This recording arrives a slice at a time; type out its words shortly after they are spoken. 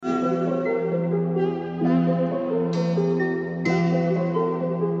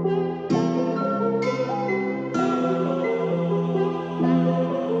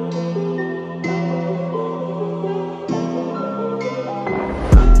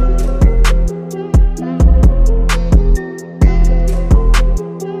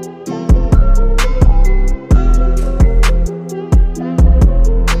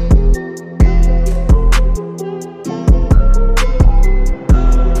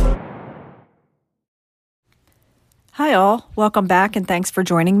Hi, all. Welcome back and thanks for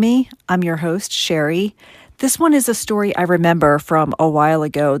joining me. I'm your host, Sherry. This one is a story I remember from a while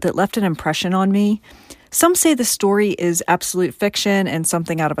ago that left an impression on me. Some say the story is absolute fiction and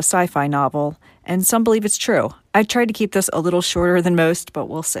something out of a sci-fi novel, and some believe it's true. I tried to keep this a little shorter than most, but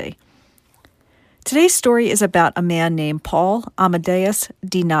we'll see. Today's story is about a man named Paul Amadeus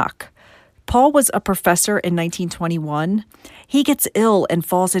Dienach. Paul was a professor in 1921. He gets ill and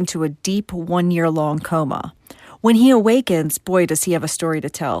falls into a deep 1-year-long coma. When he awakens, boy, does he have a story to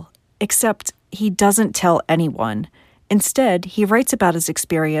tell. Except he doesn't tell anyone. Instead, he writes about his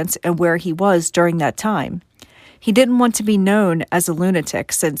experience and where he was during that time. He didn't want to be known as a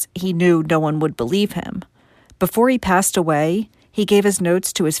lunatic since he knew no one would believe him. Before he passed away, he gave his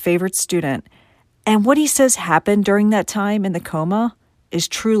notes to his favorite student. And what he says happened during that time in the coma is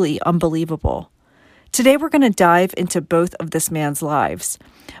truly unbelievable. Today, we're going to dive into both of this man's lives.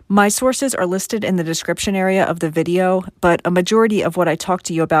 My sources are listed in the description area of the video, but a majority of what I talk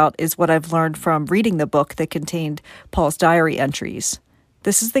to you about is what I've learned from reading the book that contained Paul's diary entries.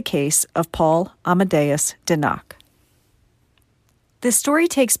 This is the case of Paul Amadeus Dienach. This story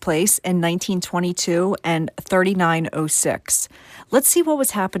takes place in 1922 and 3906. Let's see what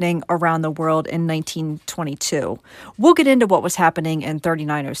was happening around the world in 1922. We'll get into what was happening in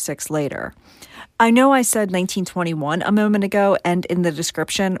 3906 later. I know I said 1921 a moment ago and in the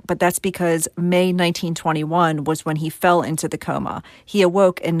description, but that's because May 1921 was when he fell into the coma. He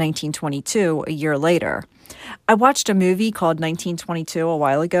awoke in 1922, a year later. I watched a movie called 1922 a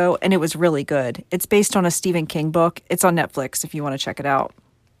while ago, and it was really good. It's based on a Stephen King book. It's on Netflix if you want to check it out.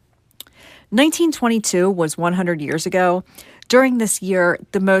 1922 was 100 years ago. During this year,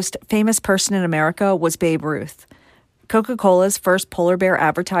 the most famous person in America was Babe Ruth. Coca-Cola's first polar bear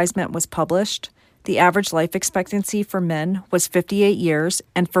advertisement was published. The average life expectancy for men was 58 years,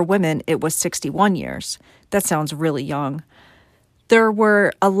 and for women, it was 61 years. That sounds really young. There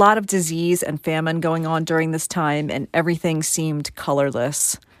were a lot of disease and famine going on during this time, and everything seemed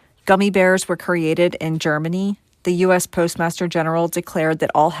colorless. Gummy bears were created in Germany. The U.S. Postmaster General declared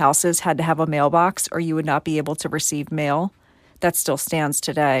that all houses had to have a mailbox or you would not be able to receive mail. That still stands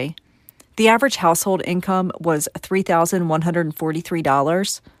today. The average household income was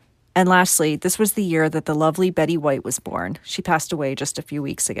 $3,143. And lastly, this was the year that the lovely Betty White was born. She passed away just a few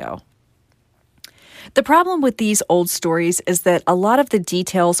weeks ago. The problem with these old stories is that a lot of the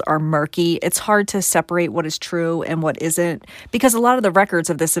details are murky. It's hard to separate what is true and what isn't because a lot of the records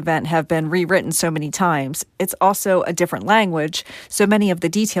of this event have been rewritten so many times. It's also a different language, so many of the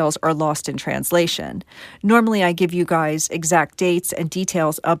details are lost in translation. Normally, I give you guys exact dates and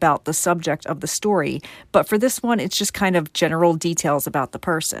details about the subject of the story, but for this one, it's just kind of general details about the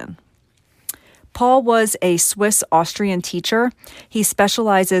person. Paul was a Swiss-Austrian teacher. He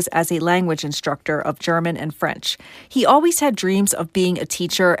specializes as a language instructor of German and French. He always had dreams of being a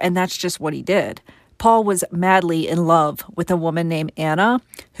teacher, and that's just what he did. Paul was madly in love with a woman named Anna,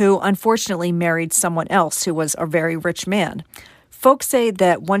 who unfortunately married someone else who was a very rich man. Folks say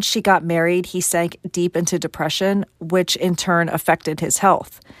that once she got married, he sank deep into depression, which in turn affected his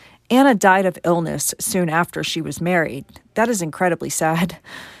health. Anna died of illness soon after she was married. That is incredibly sad.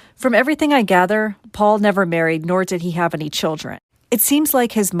 From everything I gather, Paul never married, nor did he have any children. It seems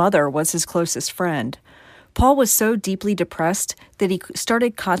like his mother was his closest friend. Paul was so deeply depressed that he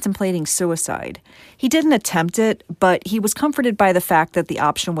started contemplating suicide. He didn't attempt it, but he was comforted by the fact that the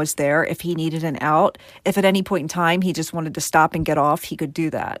option was there if he needed an out. If at any point in time he just wanted to stop and get off, he could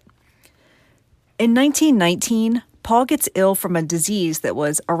do that. In 1919, Paul gets ill from a disease that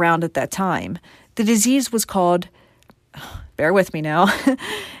was around at that time. The disease was called, bear with me now,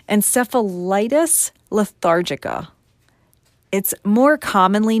 encephalitis lethargica. It's more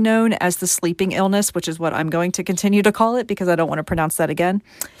commonly known as the sleeping illness, which is what I'm going to continue to call it because I don't want to pronounce that again.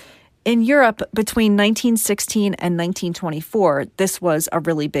 In Europe, between 1916 and 1924, this was a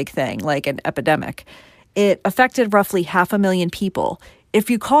really big thing, like an epidemic. It affected roughly 500,000 people. If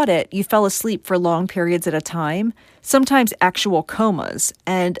you caught it, you fell asleep for long periods at a time, sometimes actual comas,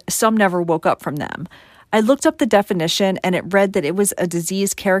 and some never woke up from them. I looked up the definition, and it read that it was a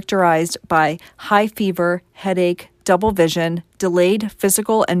disease characterized by high fever, headache, double vision, delayed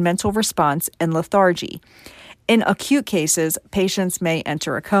physical and mental response, and lethargy. In acute cases, patients may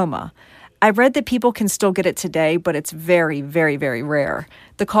enter a coma. I read that people can still get it today, but it's very, very, very rare.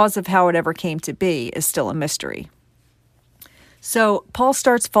 The cause of how it ever came to be is still a mystery. So Paul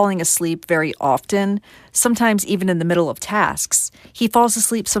starts falling asleep very often, sometimes even in the middle of tasks. He falls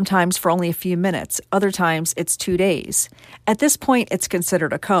asleep sometimes for only a few minutes. Other times, it's 2 days. At this point, it's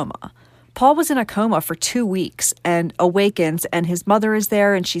considered a coma. Paul was in a coma for 2 weeks and awakens, and his mother is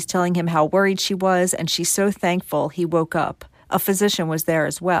there, and she's telling him how worried she was, and she's so thankful he woke up. A physician was there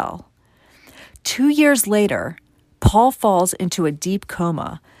as well. 2 years later, Paul falls into a deep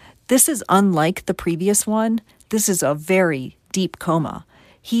coma. This is unlike the previous one. This is a very deep coma.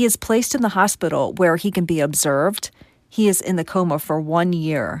 He is placed in the hospital where he can be observed. He is in the coma for 1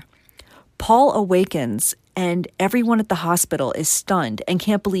 year. Paul awakens, and everyone at the hospital is stunned and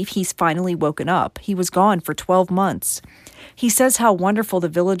can't believe he's finally woken up. He was gone for 12 months. He says how wonderful the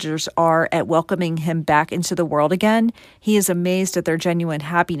villagers are at welcoming him back into the world again. He is amazed at their genuine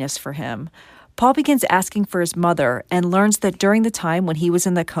happiness for him. Paul begins asking for his mother and learns that during the time when he was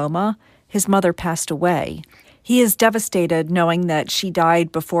in the coma, his mother passed away. He is devastated knowing that she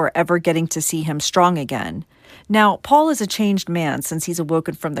died before ever getting to see him strong again. Now, Paul is a changed man since he's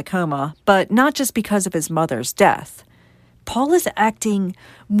awoken from the coma, but not just because of his mother's death. Paul is acting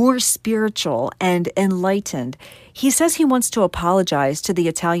more spiritual and enlightened. He says he wants to apologize to the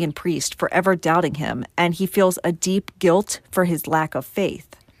Italian priest for ever doubting him, and he feels a deep guilt for his lack of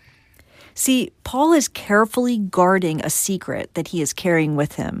faith. See, Paul is carefully guarding a secret that he is carrying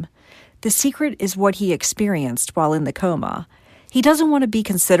with him. The secret is what he experienced while in the coma. He doesn't want to be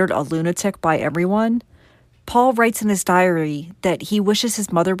considered a lunatic by everyone. Paul writes in his diary that he wishes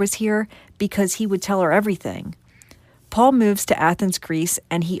his mother was here because he would tell her everything. Paul moves to Athens, Greece,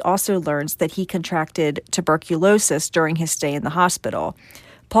 and he also learns that he contracted tuberculosis during his stay in the hospital.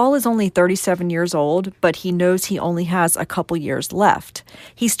 Paul is only 37 years old, but he knows he only has a couple years left.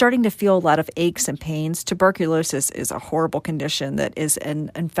 He's starting to feel a lot of aches and pains. Tuberculosis is a horrible condition that is an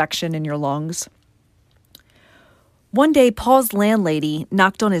infection in your lungs. One day, Paul's landlady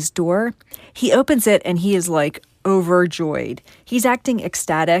knocked on his door. He opens it and he is like overjoyed. He's acting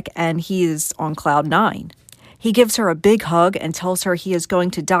ecstatic and he is on cloud 9. He gives her a big hug and tells her he is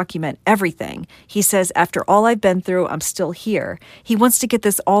going to document everything. He says, after all I've been through, I'm still here. He wants to get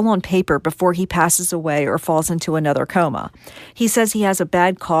this all on paper before he passes away or falls into another coma. He says he has a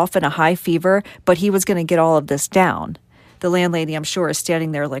bad cough and a high fever, but he was going to get all of this down. The landlady, I'm sure, is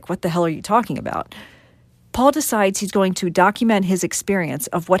standing there like, what the hell are you talking about? Paul decides he's going to document his experience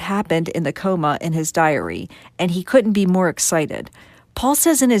of what happened in the coma in his diary, and he couldn't be more excited. Paul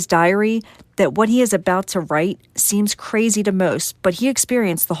says in his diary that what he is about to write seems crazy to most, but he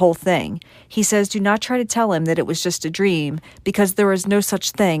experienced the whole thing. He says, do not try to tell him that it was just a dream, because there is no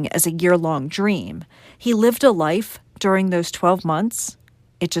such thing as a year-long dream. He lived a life during those 12 months.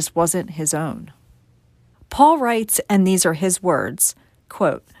 It just wasn't his own. Paul writes, and these are his words,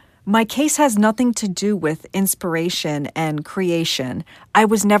 quote, "My case has nothing to do with inspiration and creation. I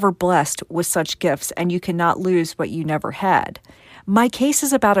was never blessed with such gifts, and you cannot lose what you never had. My case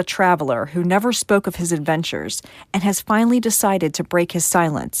is about a traveler who never spoke of his adventures and has finally decided to break his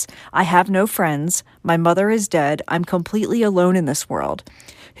silence. I have no friends. My mother is dead. I'm completely alone in this world.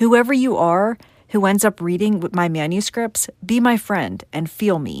 Whoever you are who ends up reading with my manuscripts, be my friend and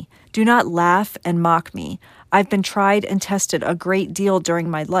feel me. Do not laugh and mock me. I've been tried and tested a great deal during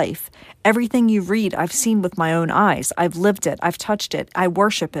my life. Everything you read I've seen with my own eyes. I've lived it. I've touched it. I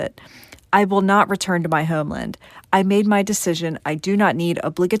worship it. I will not return to my homeland. I made my decision. I do not need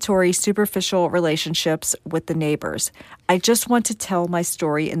obligatory superficial relationships with the neighbors. I just want to tell my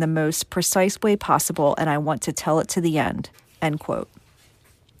story in the most precise way possible, and I want to tell it to the end." End quote.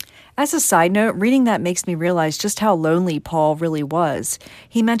 As a side note, reading that makes me realize just how lonely Paul really was.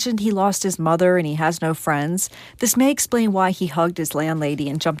 He mentioned he lost his mother and he has no friends. This may explain why he hugged his landlady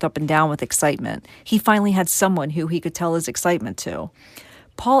and jumped up and down with excitement. He finally had someone who he could tell his excitement to.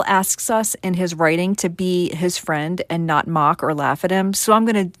 Paul asks us in his writing to be his friend and not mock or laugh at him. So I'm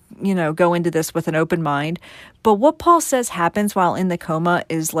going to, go into this with an open mind. But what Paul says happens while in the coma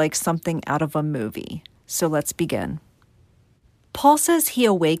is like something out of a movie. So let's begin. Paul says he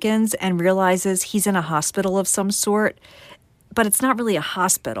awakens and realizes he's in a hospital of some sort, but it's not really a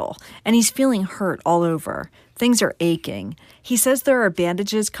hospital, and he's feeling hurt all over. Things are aching. He says there are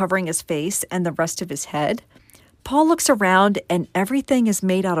bandages covering his face and the rest of his head. Paul looks around and everything is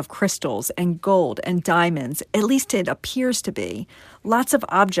made out of crystals and gold and diamonds, at least it appears to be. Lots of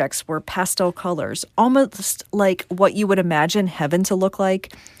objects were pastel colors, almost like what you would imagine heaven to look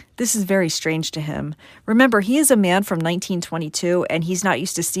like. This is very strange to him. Remember, he is a man from 1922 and he's not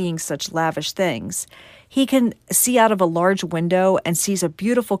used to seeing such lavish things. He can see out of a large window and sees a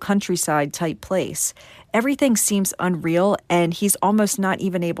beautiful countryside type place. Everything seems unreal and he's almost not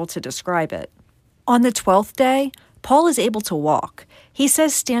even able to describe it. On the 12th day, Paul is able to walk. He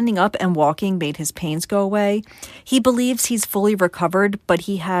says standing up and walking made his pains go away. He believes he's fully recovered, but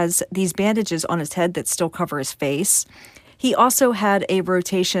he has these bandages on his head that still cover his face. He also had a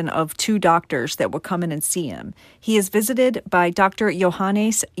rotation of 2 doctors that would come in and see him. He is visited by Dr.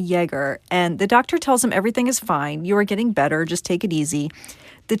 Johannes Jaeger, and the doctor tells him everything is fine. You are getting better. Just take it easy.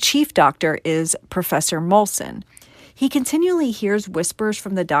 The chief doctor is Professor Molson. He continually hears whispers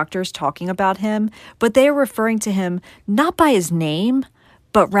from the doctors talking about him, but they are referring to him not by his name,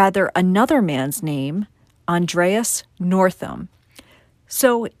 but rather another man's name, Andreas Northam.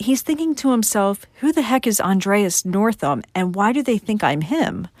 So he's thinking to himself, who the heck is Andreas Northam, and why do they think I'm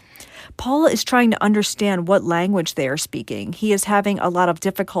him? Paul is trying to understand what language they are speaking. He is having a lot of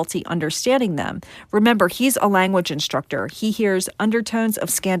difficulty understanding them. Remember, he's a language instructor. He hears undertones of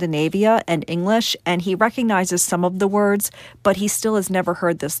Scandinavia and English, and he recognizes some of the words, but he still has never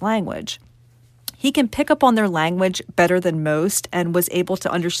heard this language. He can pick up on their language better than most and was able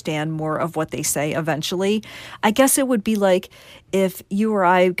to understand more of what they say eventually. I guess it would be like if you or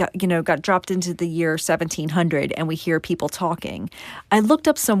I got dropped into the year 1700 and we hear people talking. I looked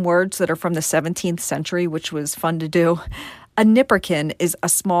up some words that are from the 17th century, which was fun to do. A nipperkin is a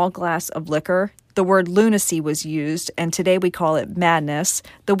small glass of liquor. The word lunacy was used, and today we call it madness.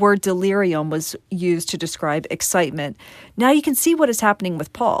 The word delirium was used to describe excitement. Now you can see what is happening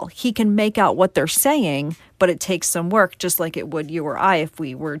with Paul. He can make out what they're saying, but it takes some work, just like it would you or I if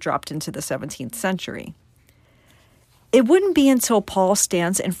we were dropped into the 17th century. It wouldn't be until Paul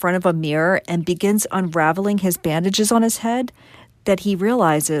stands in front of a mirror and begins unraveling his bandages on his head that he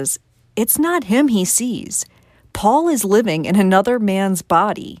realizes it's not him he sees. Paul is living in another man's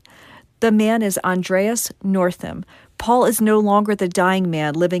body. The man is Andreas Northam. Paul is no longer the dying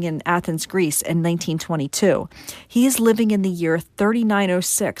man living in Athens, Greece in 1922. He is living in the year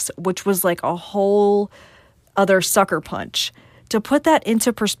 3906, which was like a whole other sucker punch. To put that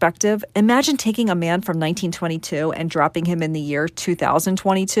into perspective, imagine taking a man from 1922 and dropping him in the year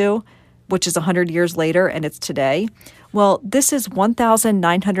 2022, which is 100 years later, and it's today. Well, this is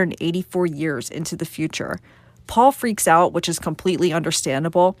 1,984 years into the future. Paul freaks out, which is completely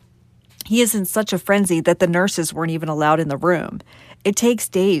understandable. He is in such a frenzy that the nurses weren't even allowed in the room. It takes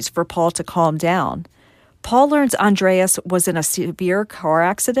days for Paul to calm down. Paul learns Andreas was in a severe car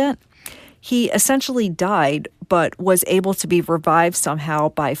accident. He essentially died, but was able to be revived somehow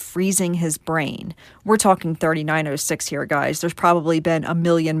by freezing his brain. We're talking 3906 here, guys. There's probably been a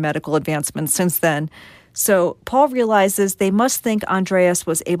million medical advancements since then. So Paul realizes they must think Andreas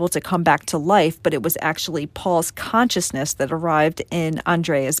was able to come back to life, but it was actually Paul's consciousness that arrived in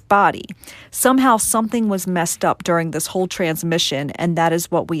Andreas' body. Somehow something was messed up during this whole transmission, and that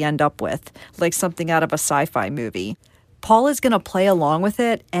is what we end up with, like something out of a sci-fi movie. Paul is going to play along with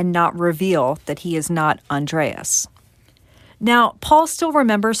it and not reveal that he is not Andreas. Now, Paul still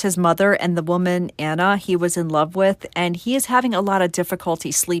remembers his mother and the woman, Anna, he was in love with, and he is having a lot of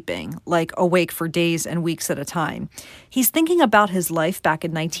difficulty sleeping, like awake for days and weeks at a time. He's thinking about his life back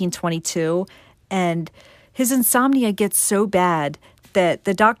in 1922, and his insomnia gets so bad that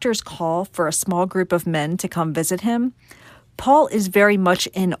the doctors call for a small group of men to come visit him. Paul is very much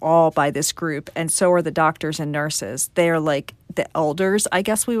in awe by this group, and so are the doctors and nurses. They are like the elders, I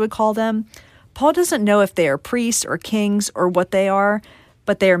guess we would call them. Paul doesn't know if they are priests or kings or what they are,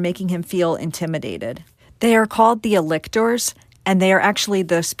 but they are making him feel intimidated. They are called the electors, and they are actually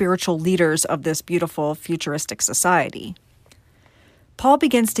the spiritual leaders of this beautiful futuristic society. Paul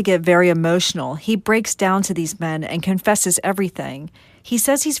begins to get very emotional. He breaks down to these men and confesses everything. He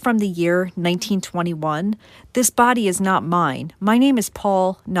says he's from the year 1921. This body is not mine. My name is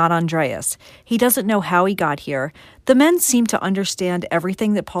Paul, not Andreas. He doesn't know how he got here. The men seem to understand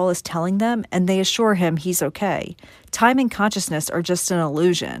everything that Paul is telling them, and they assure him he's okay. Time and consciousness are just an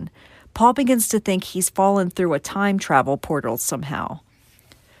illusion. Paul begins to think he's fallen through a time travel portal somehow.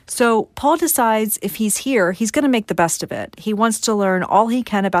 So Paul decides if he's here, he's going to make the best of it. He wants to learn all he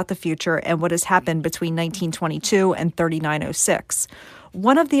can about the future and what has happened between 1922 and 3906.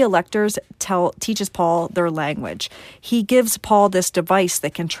 One of the electors teaches Paul their language. He gives Paul this device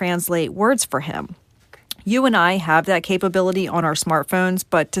that can translate words for him. You and I have that capability on our smartphones,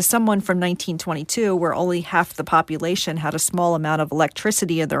 but to someone from 1922, where only half the population had a small amount of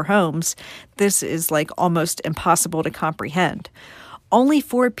electricity in their homes, this is like almost impossible to comprehend. Only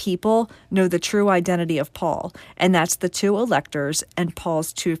 4 people know the true identity of Paul, and that's the 2 electors and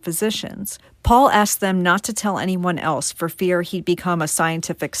Paul's 2 physicians. Paul asked them not to tell anyone else for fear he'd become a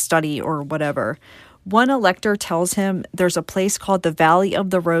scientific study or whatever. One elector tells him there's a place called the Valley of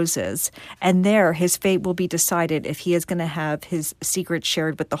the Roses, and there his fate will be decided if he is going to have his secret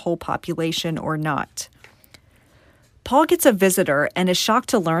shared with the whole population or not. Paul gets a visitor and is shocked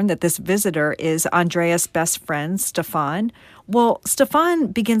to learn that this visitor is Andreas' best friend, Stefan. Well, Stefan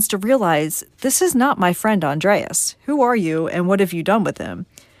begins to realize, this is not my friend Andreas. Who are you and what have you done with him?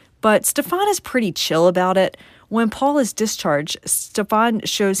 But Stefan is pretty chill about it. When Paul is discharged, Stefan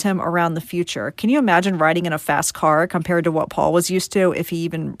shows him around the future. Can you imagine riding in a fast car compared to what Paul was used to, if he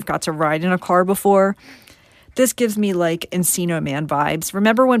even got to ride in a car before? This gives me like Encino Man vibes.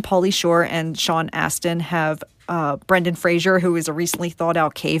 Remember when Pauly Shore and Sean Astin have Brendan Fraser, who is a recently thawed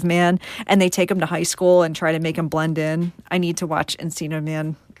out caveman, and they take him to high school and try to make him blend in? I need to watch Encino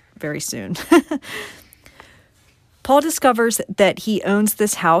Man very soon. Paul discovers that he owns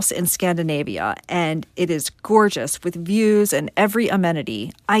this house in Scandinavia, and it is gorgeous with views and every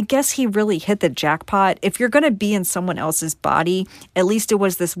amenity. I guess he really hit the jackpot. If you're going to be in someone else's body, at least it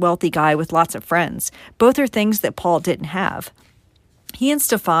was this wealthy guy with lots of friends. Both are things that Paul didn't have. He and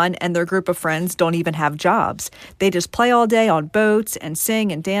Stefan and their group of friends don't even have jobs. They just play all day on boats and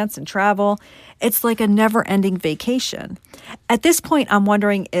sing and dance and travel. It's like a never-ending vacation. At this point, I'm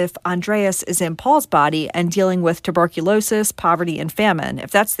wondering if Andreas is in Paul's body and dealing with tuberculosis, poverty, and famine. If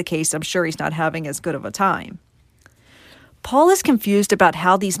that's the case, I'm sure he's not having as good of a time. Paul is confused about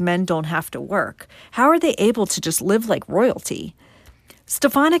how these men don't have to work. How are they able to just live like royalty?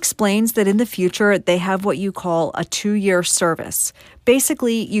 Stefan explains that in the future, they have what you call a 2-year service.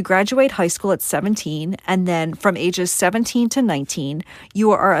 Basically, you graduate high school at 17, and then from ages 17 to 19,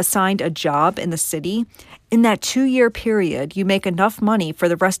 you are assigned a job in the city. In that 2-year period, you make enough money for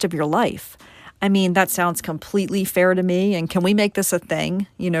the rest of your life. I mean, that sounds completely fair to me, and can we make this a thing?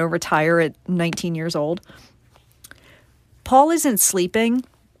 Retire at 19 years old? Paul isn't sleeping.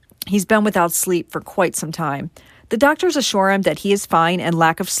 He's been without sleep for quite some time. The doctors assure him that he is fine and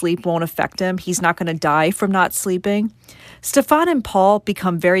lack of sleep won't affect him. He's not going to die from not sleeping. Stefan and Paul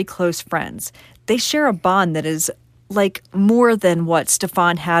become very close friends. They share a bond that is like more than what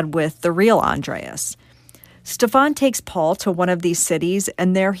Stefan had with the real Andreas. Stefan takes Paul to one of these cities,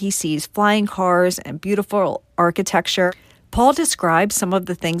 and there he sees flying cars and beautiful architecture. Paul describes some of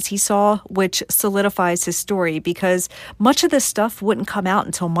the things he saw, which solidifies his story because much of this stuff wouldn't come out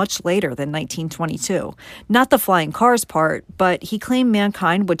until much later than 1922. Not the flying cars part, but he claimed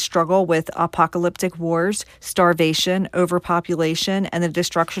mankind would struggle with apocalyptic wars, starvation, overpopulation, and the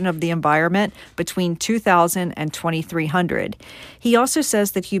destruction of the environment between 2000 and 2300. He also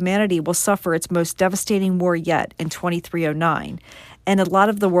says that humanity will suffer its most devastating war yet in 2309, and a lot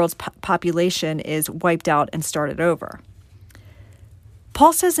of the world's population is wiped out and started over.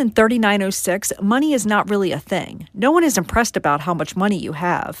 Paul says in 3906, money is not really a thing. No one is impressed about how much money you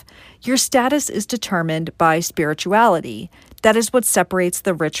have. Your status is determined by spirituality. That is what separates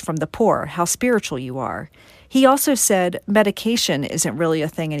the rich from the poor, how spiritual you are. He also said medication isn't really a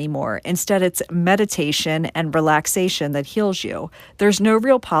thing anymore. Instead, it's meditation and relaxation that heals you. There's no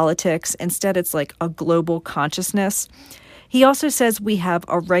real politics. Instead, it's like a global consciousness. He also says we have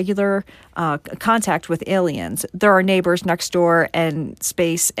a regular contact with aliens. They're our neighbors next door in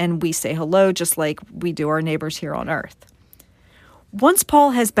space, and we say hello just like we do our neighbors here on Earth. Once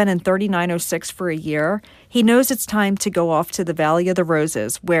Paul has been in 3906 for a year, he knows it's time to go off to the Valley of the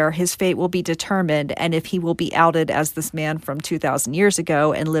Roses, where his fate will be determined and if he will be outed as this man from 2,000 years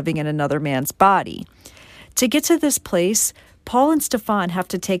ago and living in another man's body. To get to this place, Paul and Stefan have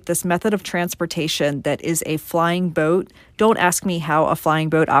to take this method of transportation that is a flying boat. Don't ask me how a flying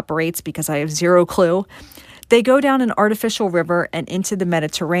boat operates because I have zero clue. They go down an artificial river and into the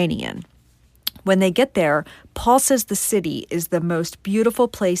Mediterranean. When they get there, Paul says the city is the most beautiful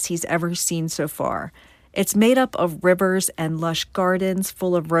place he's ever seen so far. It's made up of rivers and lush gardens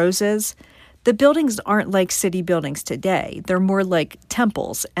full of roses. The buildings aren't like city buildings today. They're more like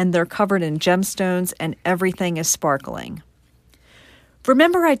temples, and they're covered in gemstones, and everything is sparkling.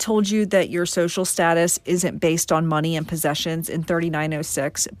 Remember I told you that your social status isn't based on money and possessions in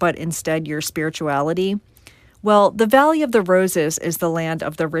 3906, but instead your spirituality? Well, the Valley of the Roses is the land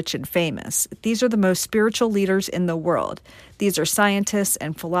of the rich and famous. These are the most spiritual leaders in the world. These are scientists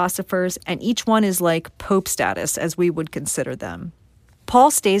and philosophers, and each one is like pope status, as we would consider them. Paul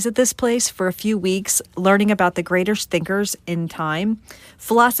stays at this place for a few weeks, learning about the greatest thinkers in time.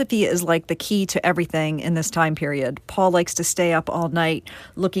 Philosophy is like the key to everything in this time period. Paul likes to stay up all night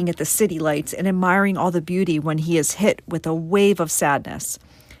looking at the city lights and admiring all the beauty when he is hit with a wave of sadness.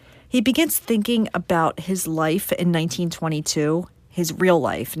 He begins thinking about his life in 1922, his real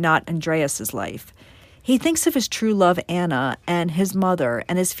life, not Andreas's life. He thinks of his true love, Anna, and his mother,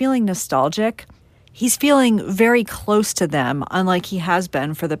 and is feeling nostalgic. He's feeling very close to them, unlike he has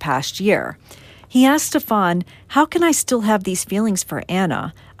been for the past year. He asks Stefan, how can I still have these feelings for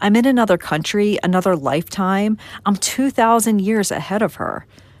Anna? I'm in another country, another lifetime. I'm 2,000 years ahead of her.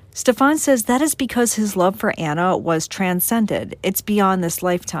 Stefan says that is because his love for Anna was transcended. It's beyond this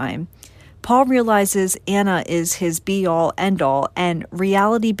lifetime. Paul realizes Anna is his be-all, end-all, and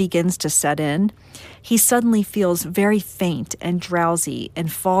reality begins to set in. He suddenly feels very faint and drowsy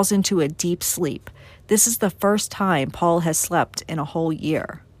and falls into a deep sleep. This is the first time Paul has slept in a whole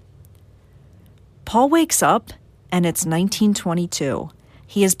year. Paul wakes up, and it's 1922.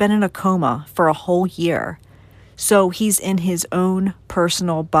 He has been in a coma for a whole year. So he's in his own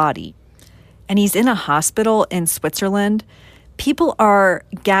personal body. And he's in a hospital in Switzerland. People are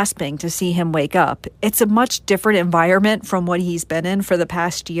gasping to see him wake up. It's a much different environment from what he's been in for the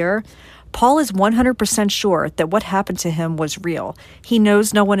past year. Paul is 100% sure that what happened to him was real. He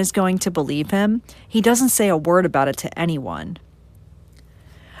knows no one is going to believe him. He doesn't say a word about it to anyone.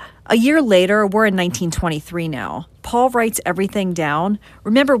 A year later, we're in 1923 now. Paul writes everything down.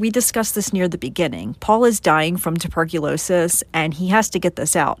 Remember, we discussed this near the beginning. Paul is dying from tuberculosis, and he has to get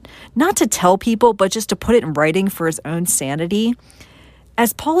this out. Not to tell people, but just to put it in writing for his own sanity.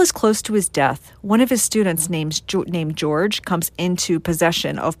 As Paul is close to his death, one of his students named George comes into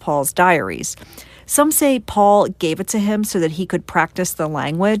possession of Paul's diaries. Some say Paul gave it to him so that he could practice the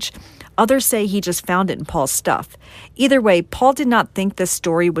language. Others say he just found it in Paul's stuff. Either way, Paul did not think this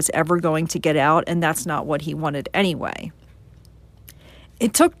story was ever going to get out, and that's not what he wanted anyway.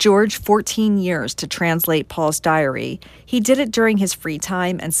 It took George 14 years to translate Paul's diary. He did it during his free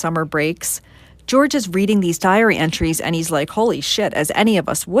time and summer breaks. George is reading these diary entries, and he's like, holy shit, as any of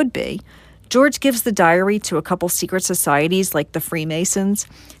us would be. George gives the diary to a couple secret societies like the Freemasons.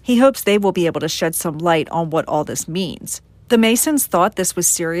 He hopes they will be able to shed some light on what all this means. The Masons thought this was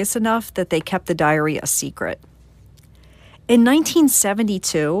serious enough that they kept the diary a secret. In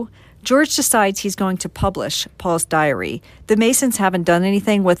 1972, George decides he's going to publish Paul's diary. The Masons haven't done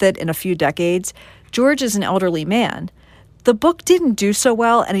anything with it in a few decades. George is an elderly man. The book didn't do so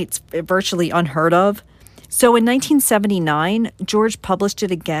well, and it's virtually unheard of. So in 1979, George published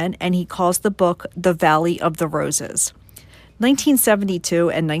it again, and he calls the book The Valley of the Roses. 1972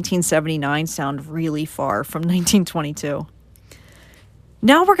 and 1979 sound really far from 1922.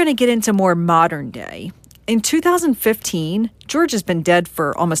 Now we're going to get into more modern day. In 2015, George has been dead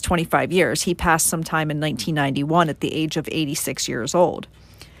for almost 25 years. He passed sometime in 1991 at the age of 86 years old.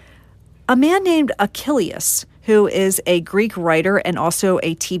 A man named Achilles, who is a Greek writer and also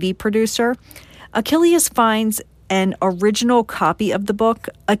a TV producer, Achilles finds an original copy of the book.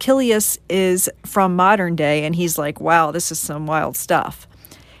 Achilles is from modern day, and he's like, wow, this is some wild stuff.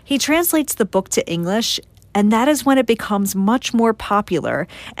 He translates the book to English, and that is when it becomes much more popular,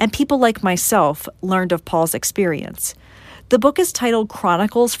 and people like myself learned of Paul's experience. The book is titled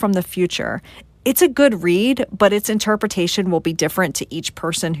Chronicles from the Future. It's a good read, but its interpretation will be different to each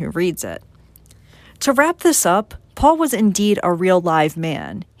person who reads it. To wrap this up, Paul was indeed a real live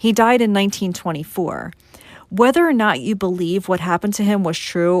man. He died in 1924. Whether or not you believe what happened to him was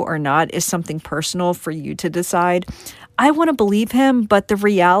true or not is something personal for you to decide. I want to believe him, but the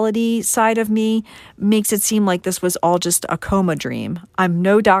reality side of me makes it seem like this was all just a coma dream. I'm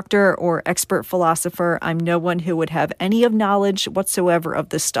no doctor or expert philosopher. I'm no one who would have any of knowledge whatsoever of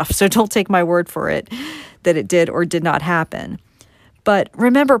this stuff, so don't take my word for it that it did or did not happen. But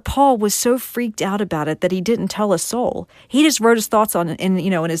remember, Paul was so freaked out about it that he didn't tell a soul. He just wrote his thoughts in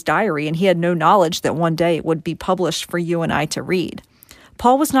his diary, and he had no knowledge that one day it would be published for you and I to read.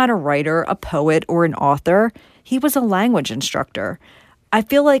 Paul was not a writer, a poet, or an author. He was a language instructor. I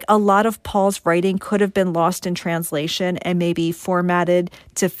feel like a lot of Paul's writing could have been lost in translation and maybe formatted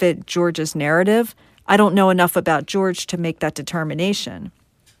to fit George's narrative. I don't know enough about George to make that determination.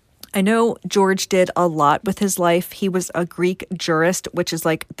 I know George did a lot with his life. He was a Greek jurist, which is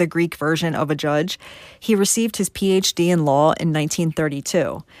like the Greek version of a judge. He received his PhD in law in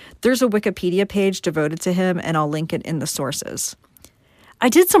 1932. There's a Wikipedia page devoted to him, and I'll link it in the sources. I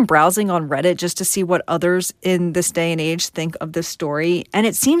did some browsing on Reddit just to see what others in this day and age think of this story, and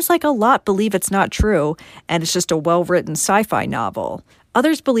it seems like a lot believe it's not true, and it's just a well-written sci-fi novel.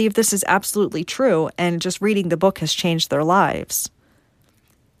 Others believe this is absolutely true, and just reading the book has changed their lives.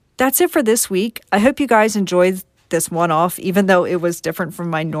 That's it for this week. I hope you guys enjoyed this one-off, even though it was different from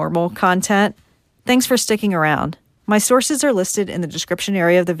my normal content. Thanks for sticking around. My sources are listed in the description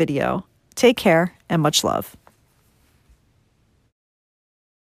area of the video. Take care and much love.